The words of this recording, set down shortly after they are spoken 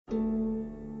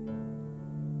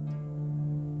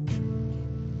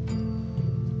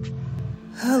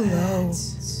Hello,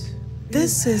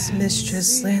 this is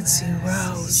Mistress Lancy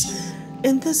Rouse,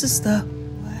 and this is the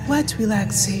Wet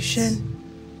Relaxation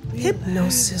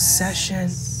Hypnosis session.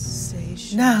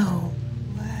 Now,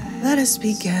 let us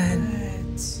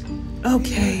begin.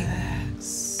 Okay,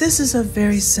 this is a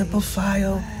very simple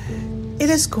file.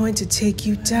 It is going to take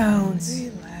you down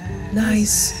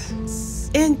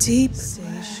nice and deep,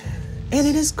 and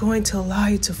it is going to allow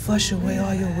you to flush away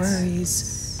all your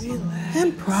worries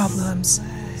and problems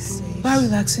by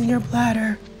relaxing your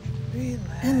bladder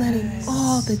and letting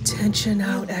all the tension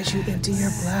out as you empty your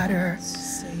bladder.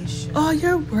 All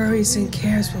your worries and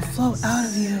cares will flow out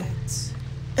of you,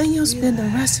 and you'll spend the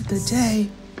rest of the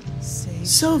day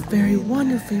so very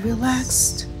wonderfully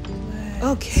relaxed.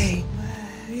 Okay,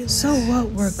 so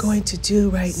what we're going to do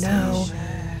right now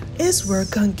is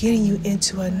work on getting you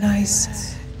into a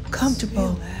nice,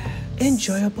 comfortable,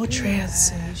 enjoyable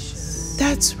trance.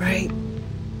 That's right.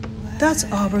 That's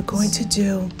all we're going to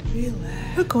do.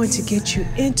 We're going to get you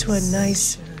into a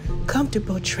nice,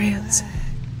 comfortable trance.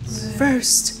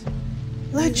 First,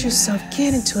 let yourself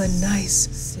get into a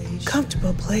nice,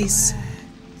 comfortable place.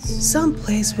 Some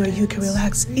place where you can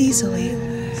relax easily.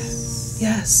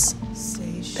 Yes,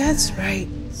 that's right.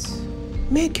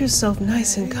 Make yourself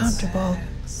nice and comfortable.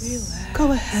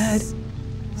 Go ahead,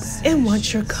 and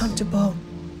once you're comfortable,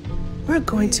 we're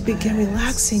going to begin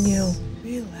relaxing you.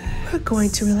 We're going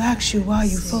to relax you while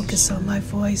you focus on my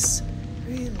voice.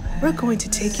 We're going to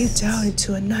take you down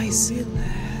into a nice,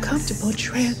 comfortable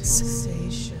trance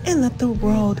and let the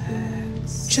world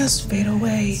just fade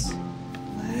away.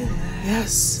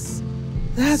 Yes,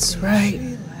 that's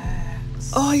right.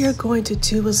 All you're going to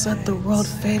do is let the world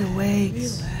fade away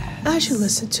as you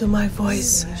listen to my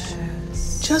voice,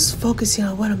 just focusing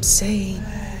on what I'm saying.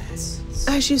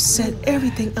 As you set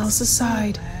everything else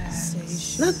aside,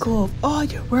 let go of all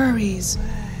your worries,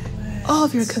 all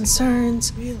of your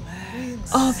concerns,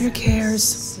 all of your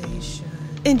cares,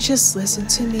 and just listen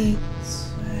to me.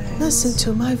 Listen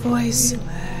to my voice,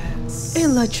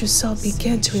 and let yourself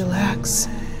begin to relax.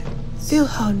 Feel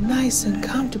how nice and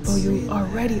comfortable you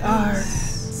already are.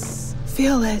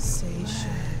 Feel it,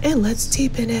 and let's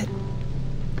deepen it.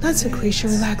 Let's increase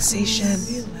your relaxation.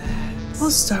 We'll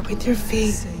start with your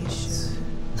feet.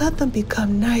 Let them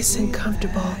become nice and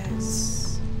comfortable,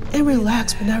 and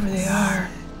relax whenever they are.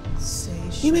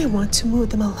 You may want to move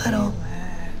them a little.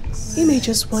 You may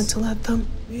just want to let them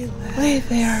lay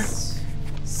there.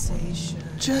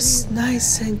 Just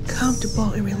nice and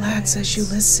comfortable and relax as you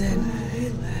listen.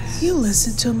 You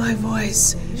listen to my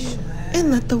voice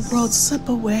and let the world slip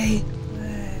away.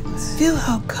 Feel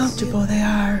how comfortable they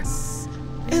are,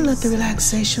 and let the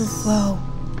relaxation flow.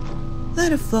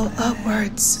 Let it flow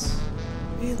upwards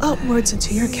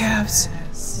into your calves.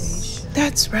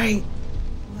 That's right.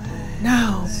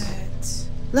 Now,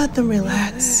 let them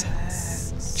relax.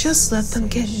 Just let them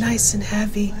get nice and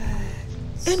heavy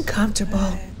and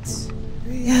comfortable.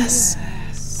 Yes,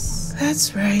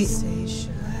 that's right.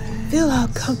 Feel how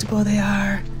comfortable they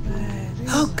are.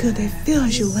 How good they feel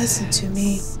as you listen to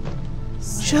me.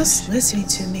 Just listening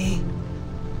to me.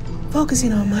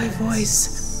 Focusing on my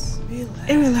voice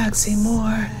and relaxing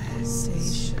more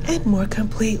and more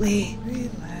completely.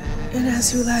 And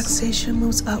as relaxation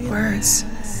moves upwards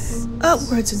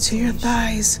into your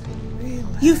thighs,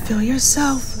 you feel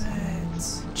yourself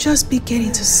just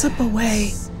beginning to slip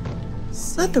away.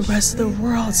 Let the rest of the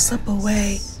world slip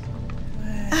away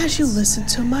as you listen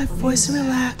to my voice and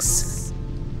relax.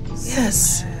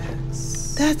 Yes,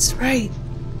 that's right.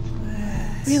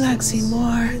 Relaxing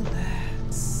more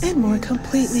and more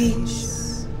completely,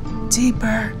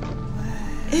 deeper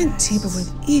and deeper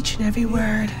with each and every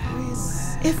word.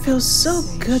 It feels so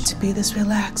good to be this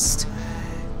relaxed.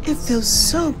 It feels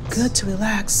so good to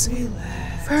relax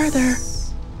further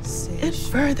and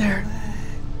further,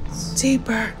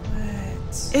 deeper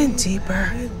and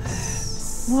deeper,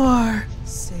 more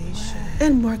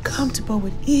and more comfortable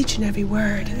with each and every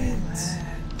word.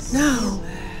 Now,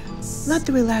 let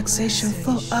the relaxation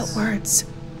flow upwards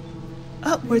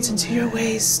into your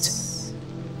waist.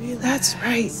 That's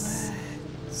right.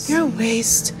 Your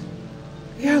waist,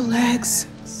 your legs,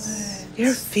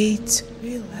 your feet,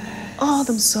 all of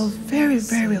them so very,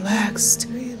 very relaxed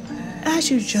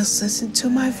as you just listen to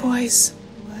my voice,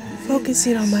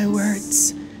 focusing on my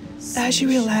words as you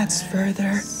relax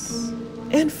further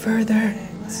and further,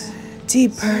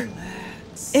 deeper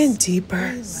and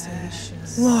deeper,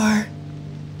 more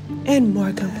and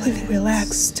more completely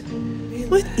relaxed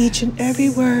with each and every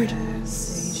word.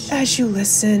 As you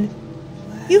listen,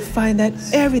 you find that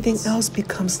everything else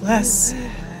becomes less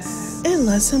and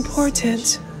less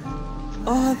important.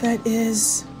 All that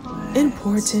is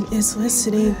Important is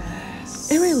listening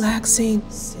and relaxing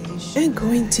and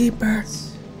going deeper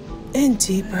and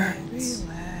deeper.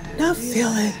 Now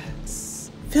feel it.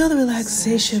 Feel the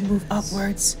relaxation move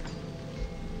upwards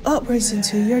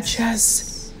into your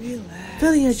chest.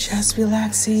 Feeling your chest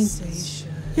relaxing.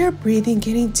 Your breathing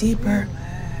getting deeper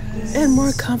and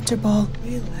more comfortable.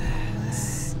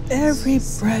 Every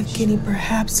breath getting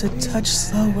perhaps a touch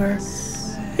slower.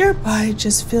 Your body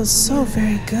just feels so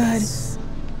very good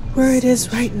where it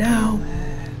is right now.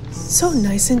 So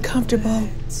nice and comfortable.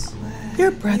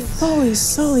 Your breath flowing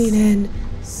slowly in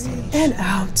and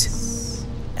out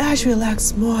as you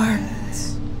relax more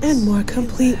and more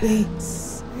completely,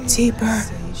 deeper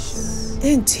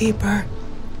and deeper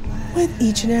with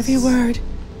each and every word.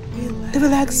 The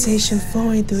relaxation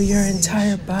flowing through your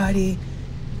entire body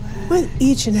with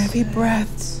each and every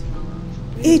breath.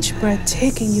 Each breath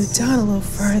taking you down a little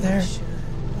further,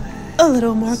 a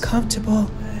little more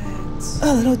comfortable,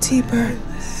 a little deeper.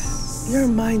 Your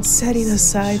mind setting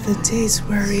aside the day's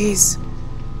worries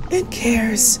and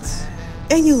cares,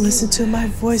 and you listen to my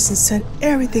voice and set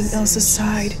everything else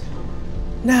aside.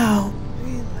 Now,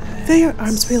 feel your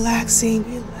arms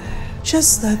relaxing.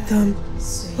 Just let them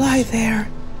lie there.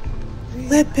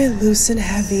 Let it loose and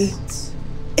heavy.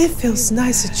 It feels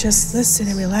nice to just listen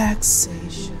and relax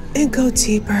and go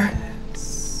deeper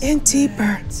and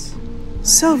deeper.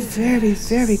 So very,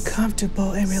 very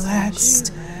comfortable and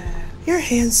relaxed. Your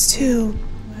hands too.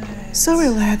 So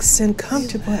relaxed and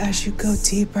comfortable as you go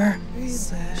deeper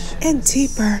and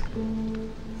deeper.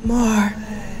 More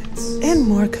and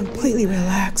more completely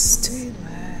relaxed.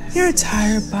 Your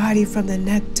entire body from the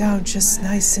neck down just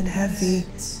nice and heavy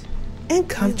and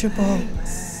comfortable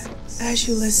as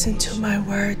you listen to my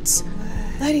words,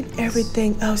 letting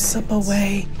everything else slip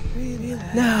away.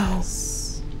 Now,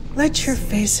 let your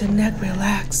face and neck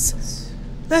relax.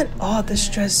 Let all the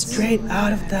stress drain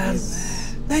out of them.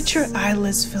 Let your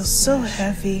eyelids feel so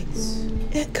heavy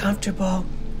and comfortable.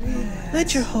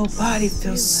 Let your whole body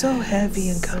feel so heavy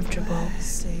and comfortable.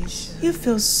 You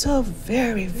feel so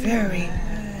very, very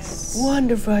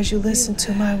wonderful as you listen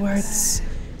to my words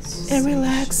and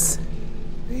relax,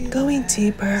 going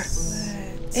deeper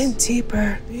and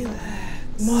deeper,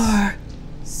 more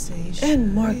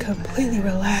and more completely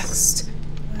relaxed.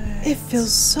 It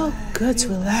feels so good to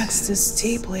relax this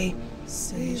deeply.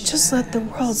 Just let the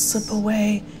world slip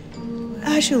away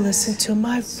as you listen to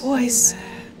my voice,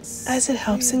 as it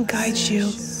helps and guides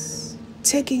you,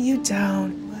 taking you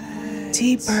down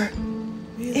deeper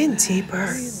and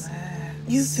deeper.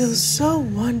 You feel so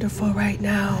wonderful right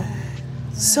now,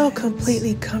 so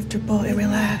completely comfortable and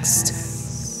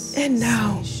relaxed. And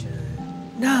now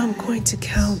I'm going to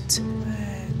count.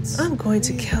 I'm going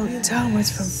to count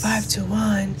downwards from 5 to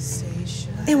 1.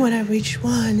 And when I reach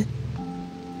 1,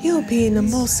 you'll be in the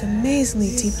most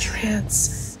amazingly deep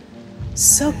trance,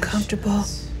 so comfortable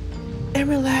and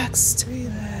relaxed.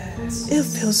 It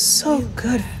feels so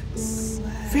good,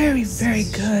 very, very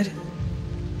good.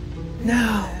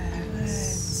 Now,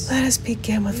 let us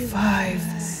begin with 5.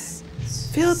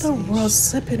 Feel the world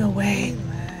slipping away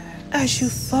as you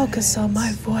focus on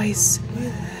my voice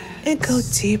and go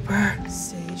deeper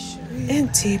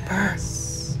and deeper,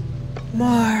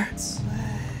 more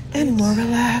and more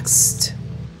relaxed.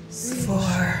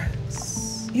 4.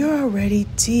 You're already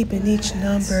deep, and each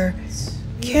number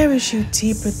carries you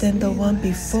deeper than the one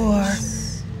before,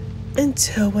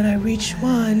 until when I reach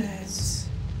 1,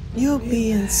 you'll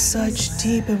be in such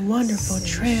deep and wonderful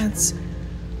trance,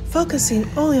 focusing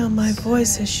only on my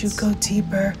voice as you go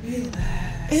deeper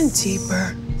and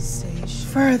deeper,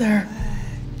 further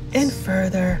and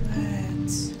further.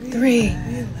 3.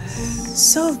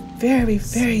 So very,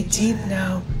 very deep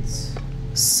now,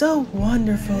 so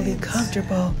wonderfully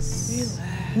comfortable.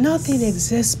 Nothing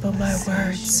exists but my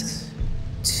words.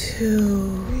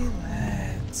 2.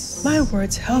 My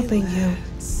words helping you,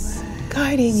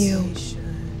 guiding you,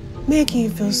 making you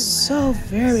feel so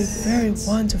very, very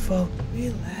wonderful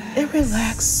and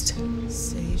relaxed.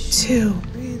 2.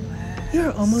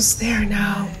 You're almost there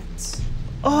now.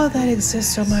 All that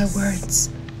exists are my words,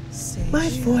 my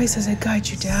voice as I guide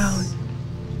you down,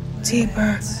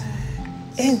 deeper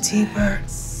and deeper.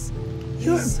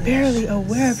 You are barely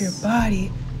aware of your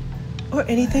body or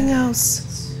anything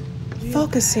else,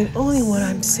 focusing only on what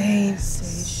I'm saying.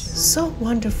 So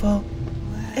wonderful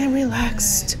and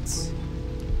relaxed.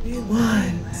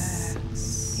 1.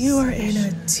 You are in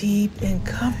a deep and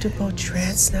comfortable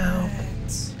trance now,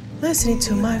 listening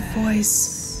to my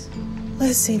voice,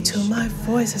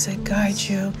 as I guide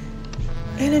you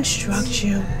and instruct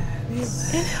you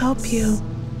and help you.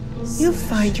 You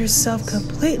find yourself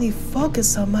completely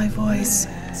focused on my voice,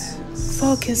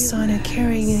 Focus on and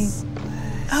carrying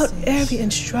out every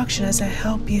instruction as I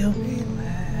help you.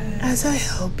 As I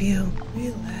help you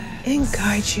and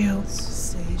guide you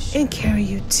and carry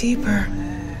you deeper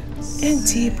and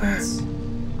deeper.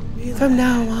 From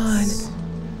now on,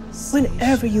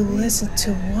 whenever you listen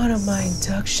to one of my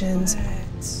inductions,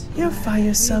 you'll find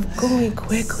yourself going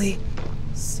quickly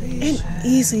and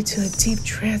easily to a deep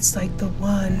trance like the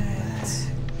one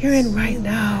you're in right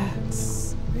now,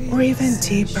 or even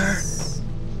deeper.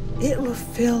 It will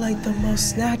feel like the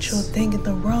most natural thing in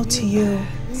the world to you.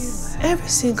 Every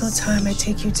single time I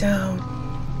take you down,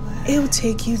 it will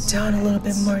take you down a little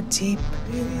bit more deep,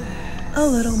 a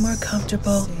little more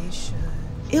comfortable.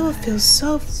 It will feel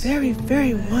so very,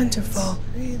 very wonderful,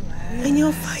 and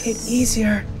you'll find it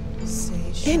easier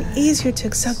and easier to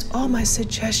accept all my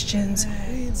suggestions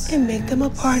and make them a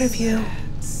part of you,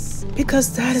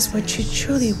 because that is what you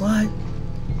truly want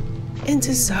and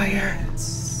desire,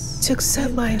 to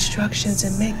accept my instructions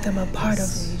and make them a part of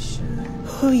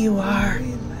who you are.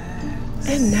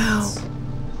 And now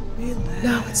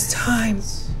it's time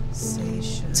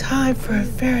for a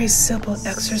very simple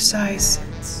exercise.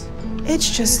 It's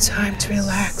just time to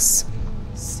relax.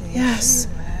 Yes,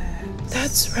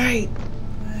 that's right.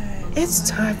 It's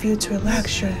time for you to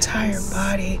relax your entire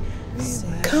body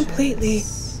completely.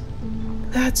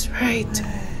 That's right.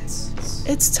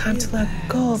 It's time to let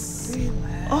go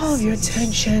of all of your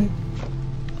tension,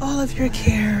 all of your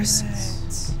cares,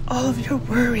 all of your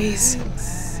worries.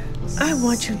 I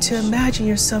want you to imagine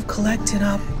yourself collecting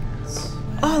up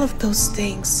all of those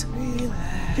things.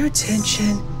 Your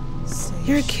tension,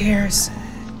 your cares,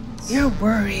 your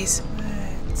worries,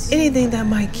 anything that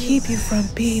might keep you from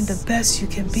being the best you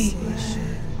can be,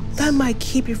 that might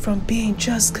keep you from being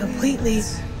just completely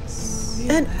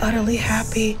and utterly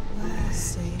happy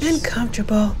and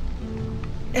comfortable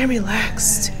and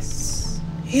relaxed.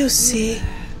 You see,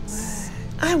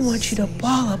 I want you to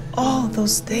ball up all of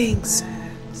those things,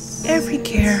 every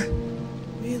care,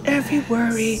 every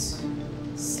worry,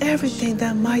 everything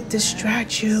that might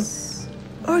distract you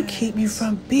or keep you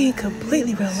from being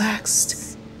completely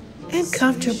relaxed and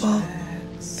comfortable.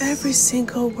 Every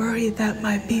single worry that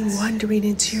might be wandering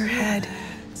into your head,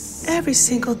 every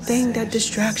single thing that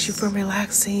distracts you from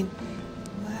relaxing,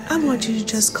 I want you to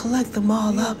just collect them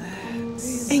all up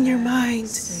in your mind,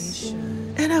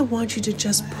 and I want you to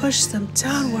just push them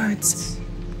downwards,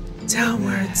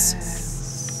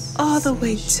 all the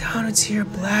way down into your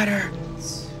bladder.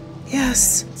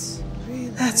 Yes,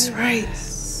 that's right.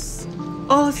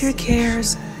 All of your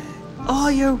cares, all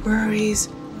your worries,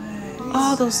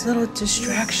 all those little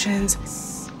distractions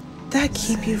that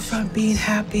keep you from being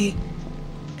happy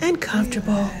and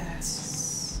comfortable,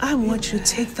 I want you to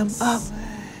take them up,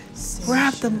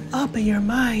 wrap them up in your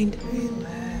mind,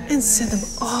 and send them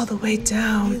all the way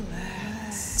down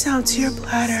to your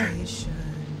bladder.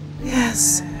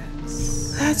 Yes,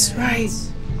 that's right.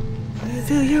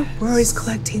 Feel your worries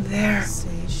collecting there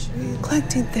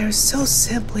so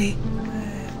simply,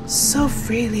 so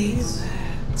freely,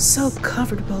 so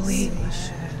comfortably.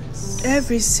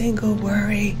 Every single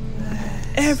worry,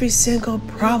 every single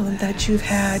problem that you've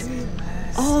had,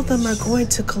 all of them are going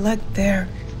to collect there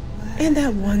in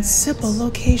that one simple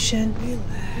location.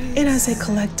 And as they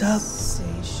collect up,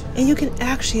 and you can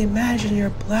actually imagine your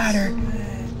bladder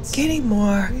getting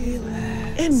more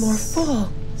and more full.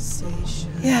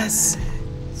 Yes,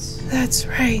 that's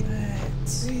right.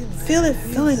 Feel it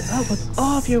filling up with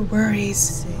all of your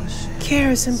worries,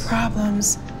 cares, and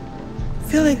problems.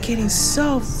 Feel it getting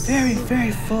so very,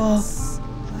 very full.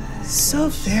 So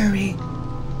very,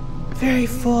 very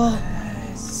full.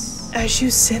 As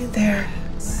you sit there,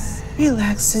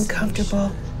 relaxed and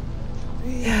comfortable.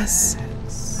 Yes,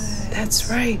 that's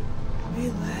right.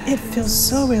 It feels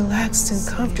so relaxed and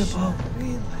comfortable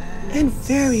and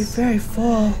very, very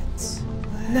full.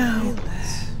 Now,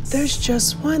 there's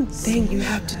just one thing you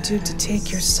have to do to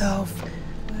take yourself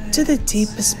to the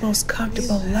deepest, most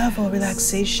comfortable level of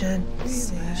relaxation.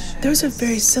 There's a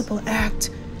very simple act,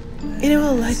 and it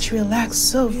will let you relax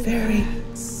so very,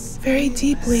 very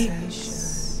deeply.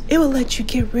 It will let you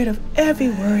get rid of every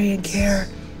worry and care.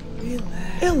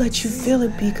 It'll let you feel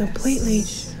and be completely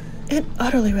and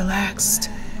utterly relaxed.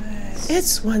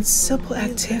 It's one simple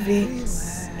activity,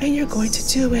 and you're going to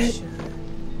do it.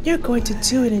 You're going to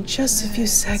do it in just a few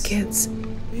seconds.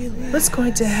 What's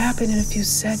going to happen in a few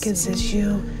seconds is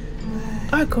you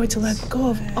are going to let go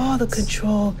of all the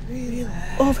control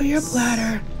over your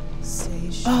bladder.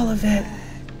 All of it.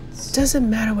 Doesn't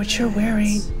matter what you're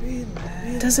wearing.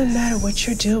 Doesn't matter what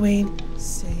you're doing.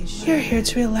 You're here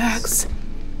to relax.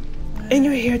 And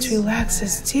you're here to relax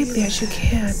as deeply as you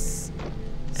can.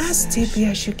 as deeply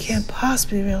as you can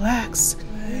possibly relax,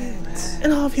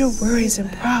 and all of your worries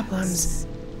and problems,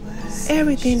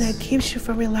 everything that keeps you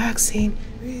from relaxing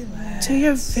to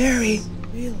your very,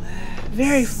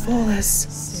 very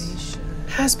fullest,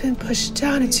 has been pushed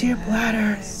down into your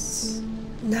bladder.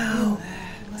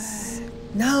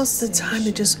 Now's the time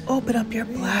to just open up your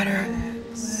bladder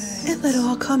and let it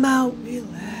all come out.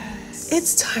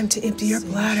 It's time to empty your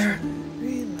bladder.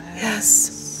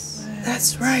 Yes,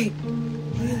 that's right.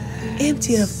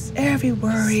 Empty it of every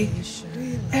worry,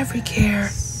 every care,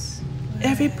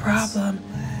 every problem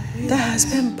that has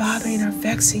been bothering or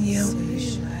vexing you.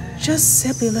 Just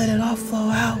simply let it all flow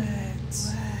out.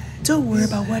 Don't worry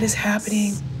about what is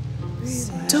happening.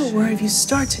 Don't worry if you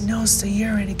start to notice the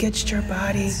urine against your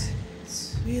body.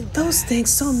 Those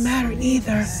things don't matter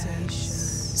either.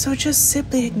 So just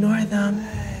simply ignore them.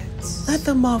 Let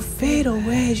them all fade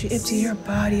away as you empty your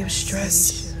body of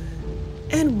stress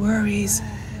and worries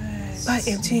by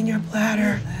emptying your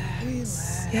bladder.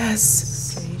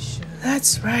 Yes,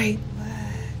 that's right.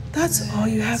 That's all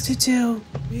you have to do.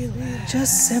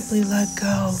 Just simply let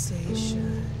go.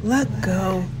 Let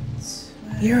go.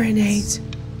 Urinate.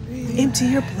 Empty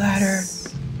your bladder.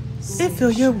 And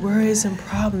feel your worries and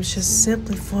problems just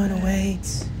simply flowing away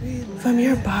from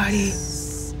your body.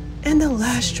 And the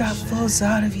last drop flows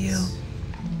out of you.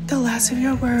 The last of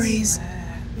your worries,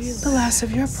 the last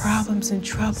of your problems and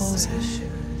troubles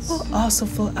will also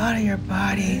flow out of your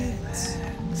body.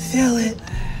 Feel it.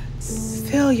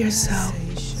 Feel yourself.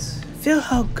 Feel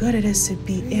how good it is to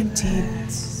be emptied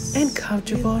and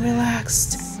comfortable and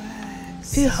relaxed.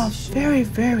 Feel how very,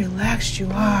 very relaxed you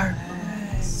are.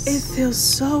 It feels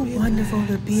so wonderful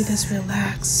to be this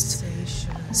relaxed.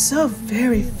 So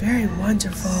very, very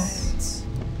wonderful.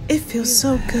 It feels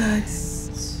so good,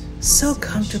 so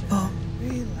comfortable,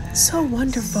 so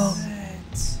wonderful.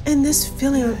 And this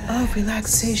feeling of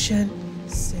relaxation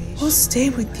will stay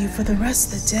with you for the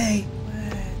rest of the day.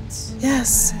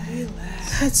 Yes,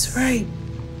 that's right.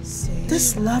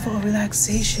 This level of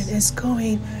relaxation is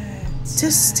going to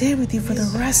stay with you for the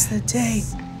rest of the day.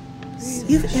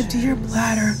 You've emptied your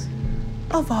bladder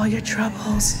of all your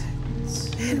troubles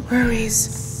and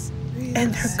worries,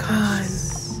 and they're gone.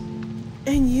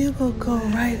 And you will go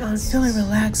right on feeling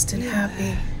relaxed and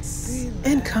happy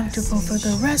and comfortable for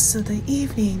the rest of the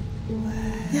evening.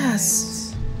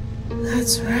 Yes,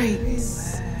 that's right.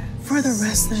 For the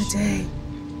rest of the day,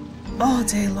 all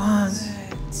day long.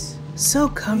 So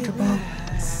comfortable,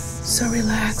 so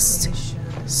relaxed,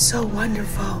 so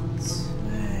wonderful.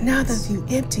 Now that you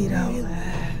emptied out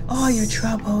all your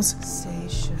troubles,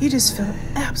 you just feel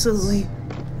absolutely,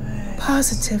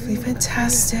 positively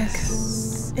fantastic.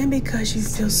 And because you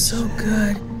feel so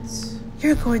good,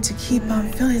 you're going to keep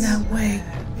on feeling that way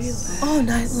all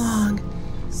night long.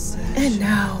 And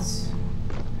now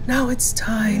it's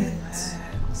time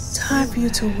for you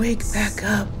to wake back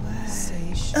up.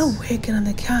 Awaken on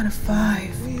the count of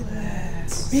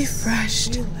 5.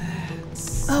 Refreshed.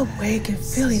 Awake and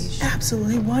feeling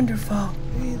absolutely wonderful.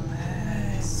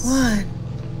 1.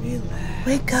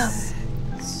 Wake up.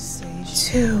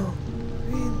 2.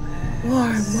 More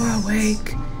and more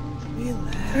awake.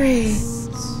 3.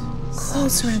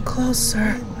 Closer and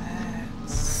closer.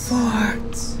 4.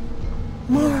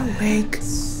 More awake.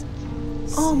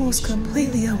 Almost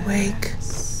completely awake.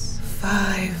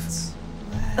 5.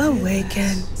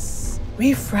 Awaken.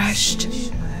 Refreshed.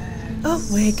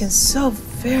 Awake and so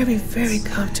very, very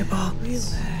comfortable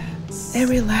and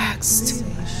relaxed.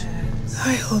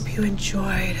 I hope you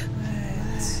enjoyed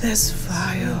this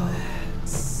file.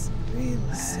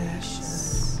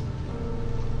 Relaxation.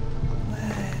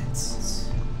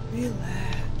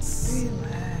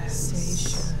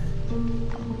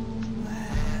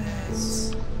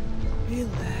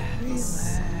 Relaxation.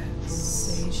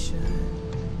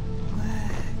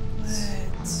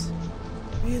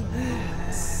 Relaxation.